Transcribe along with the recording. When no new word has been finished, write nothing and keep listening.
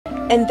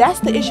And that's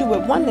the issue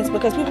with oneness,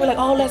 because people are like,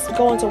 oh, let's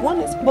go into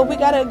oneness. But we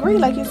got to agree,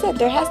 like you said,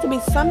 there has to be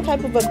some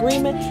type of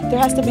agreement. There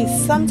has to be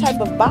some type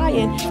of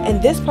buy-in.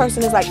 And this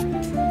person is like,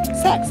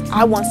 sex.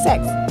 I want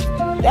sex.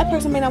 That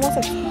person may not want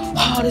sex.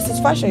 Oh, this is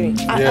frustrating.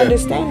 I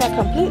understand that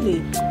completely.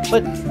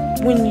 But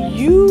when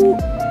you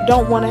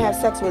don't want to have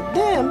sex with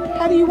them,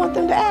 how do you want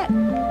them to act?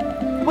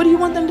 What do you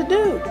want them to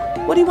do?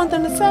 What do you want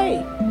them to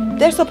say?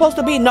 They're supposed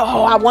to be, no,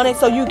 I want it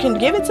so you can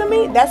give it to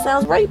me. That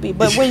sounds rapey.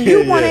 But when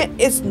you want it,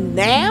 it's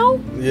now.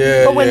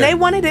 Yeah. But when they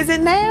want it, is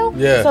it now?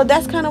 Yeah. So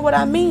that's kind of what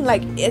I mean.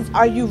 Like,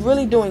 are you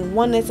really doing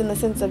oneness in the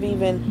sense of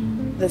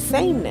even the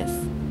sameness?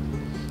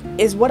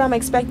 Is what I'm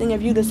expecting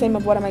of you the same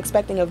of what I'm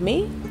expecting of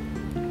me?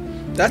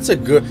 That's a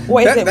good. Or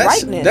is it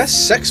rightness? That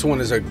sex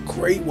one is a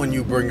great one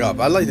you bring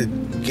up. I'd like to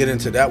get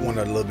into that one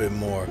a little bit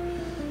more.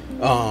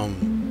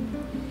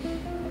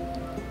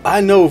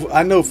 I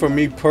know for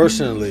me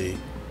personally,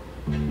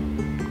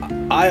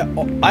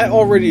 I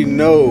already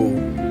know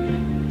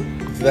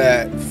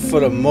that for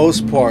the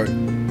most part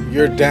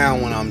you're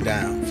down when I'm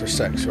down for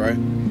sex, right?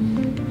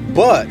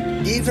 But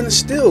even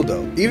still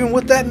though, even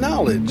with that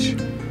knowledge,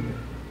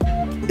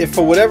 if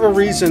for whatever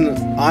reason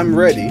I'm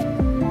ready,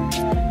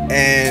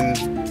 and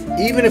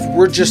even if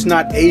we're just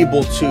not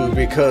able to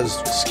because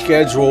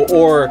schedule,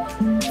 or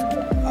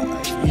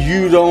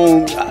you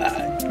don't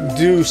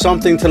do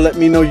something to let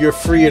me know you're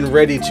free and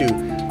ready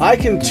to, I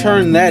can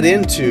turn that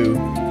into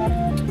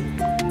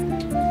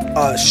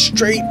a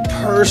straight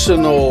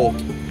personal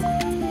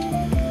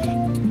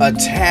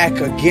attack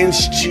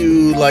against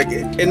you, like,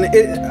 and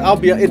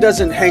it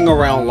doesn't hang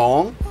around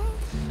long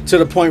to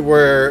the point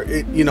where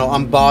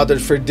I'm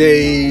bothered for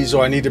days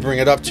or I need to bring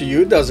it up to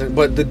you. It doesn't.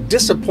 But the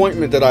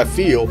disappointment that I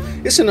feel,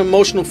 it's an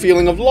emotional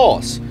feeling of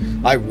loss.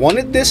 I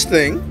wanted this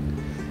thing,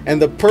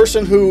 and the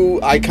person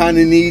who I kind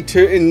of need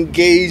to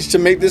engage to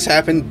make this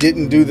happen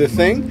didn't do the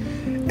thing,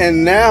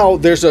 and now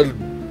there's a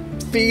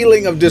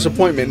feeling of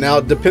disappointment.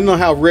 Now, depending on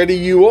how ready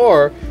you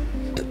are,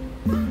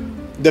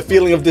 the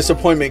feeling of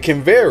disappointment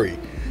can vary.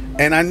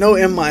 And I know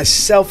in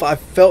myself, I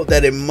felt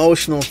that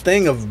emotional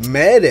thing of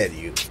mad at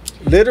you,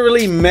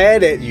 literally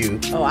mad at you.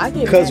 Oh, I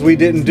get because mad. we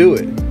didn't do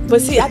it.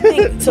 But see, I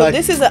think so. Like,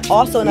 this is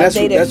also an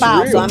updated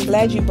file. Real. So I'm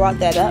glad you brought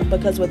that up,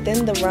 because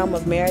within the realm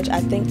of marriage,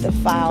 I think the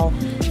file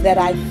that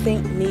I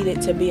think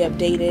needed to be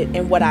updated,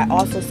 and what I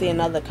also see in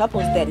other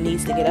couples that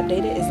needs to get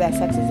updated, is that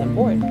sex is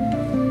important.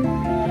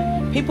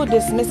 People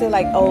dismiss it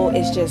like, oh,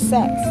 it's just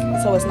sex,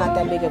 so it's not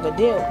that big of a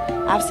deal.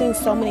 I've seen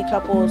so many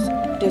couples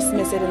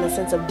dismiss it in the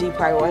sense of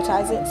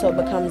deprioritize it, so it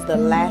becomes the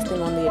last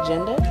thing on the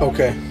agenda.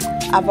 Okay.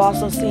 I've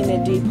also seen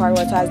it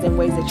deprioritized in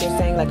ways that you're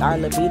saying, like our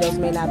libidos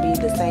may not be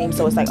the same,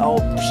 so it's like, oh,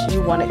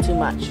 you want it too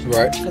much,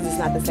 right? Because it's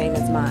not the same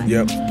as mine.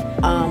 Yep.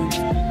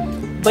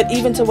 But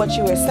even to what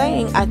you were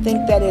saying, I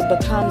think that it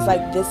becomes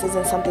like this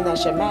isn't something that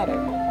should matter,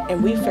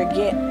 and we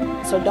forget.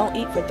 So don't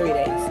eat for 3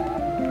 days.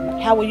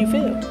 How will you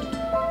feel?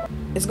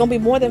 It's going to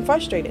be more than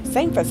frustrated.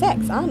 Same for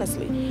sex,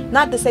 honestly.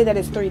 Not to say that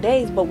it's 3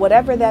 days, but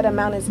whatever that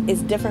amount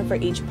is different for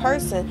each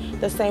person.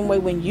 The same way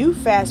when you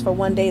fast for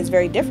 1 day is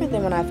very different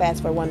than when I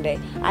fast for 1 day.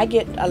 I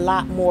get a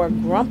lot more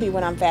grumpy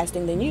when I'm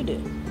fasting than you do.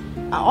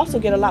 I also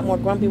get a lot more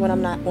grumpy when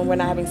we're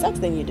not having sex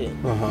than you do.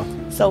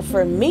 So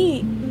for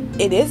me,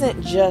 it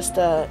isn't just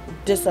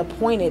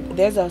disappointed.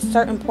 There's a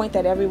certain point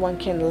that everyone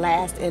can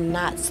last in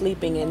not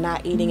sleeping and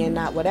not eating and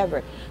not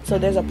whatever. So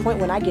there's a point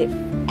when I get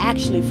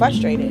actually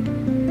frustrated.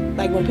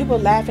 Like when people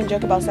laugh and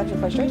joke about sexual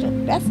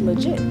frustration, that's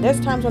legit.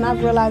 There's times when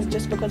I've realized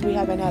just because we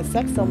haven't had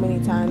sex so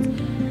many times,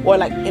 or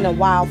like in a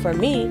while for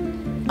me,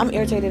 I'm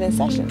irritated in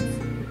sessions.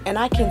 And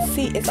I can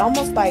see it's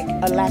almost like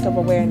a lack of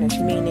awareness,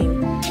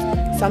 meaning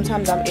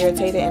sometimes I'm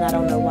irritated and I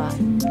don't know why.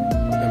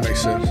 That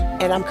makes sense.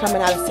 And I'm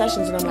coming out of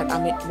sessions and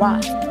I'm like,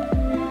 why?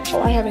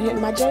 Oh, I haven't hit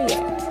my J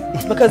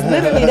yet. Because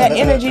literally that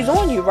energy's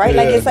on you, right?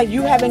 Yeah. Like it's like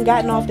you haven't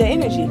gotten off the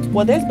energy.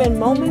 Well, there's been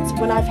moments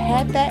when I've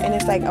had that and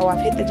it's like, oh, I've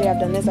hit the J, I've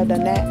done this, I've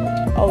done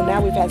that. Oh,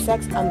 now we've had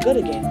sex, I'm good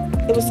again.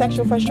 It was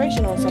sexual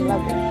frustration on some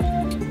level.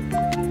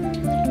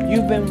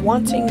 You've been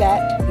wanting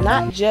that,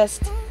 not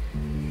just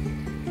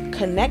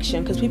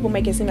connection, because people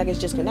make it seem like it's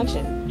just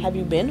connection. Have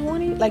you been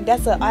horny? Like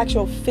that's an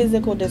actual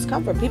physical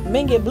discomfort.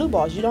 Men get blue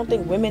balls. You don't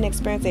think women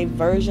experience a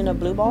version of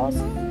blue balls?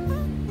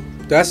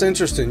 That's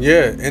interesting,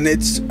 yeah. And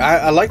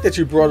I like that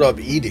you brought up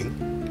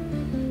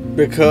eating,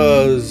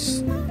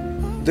 because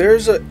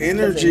there's an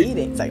energy.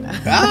 Eating. It's like,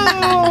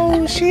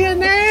 oh, she a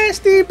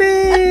nasty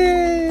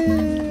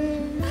bitch.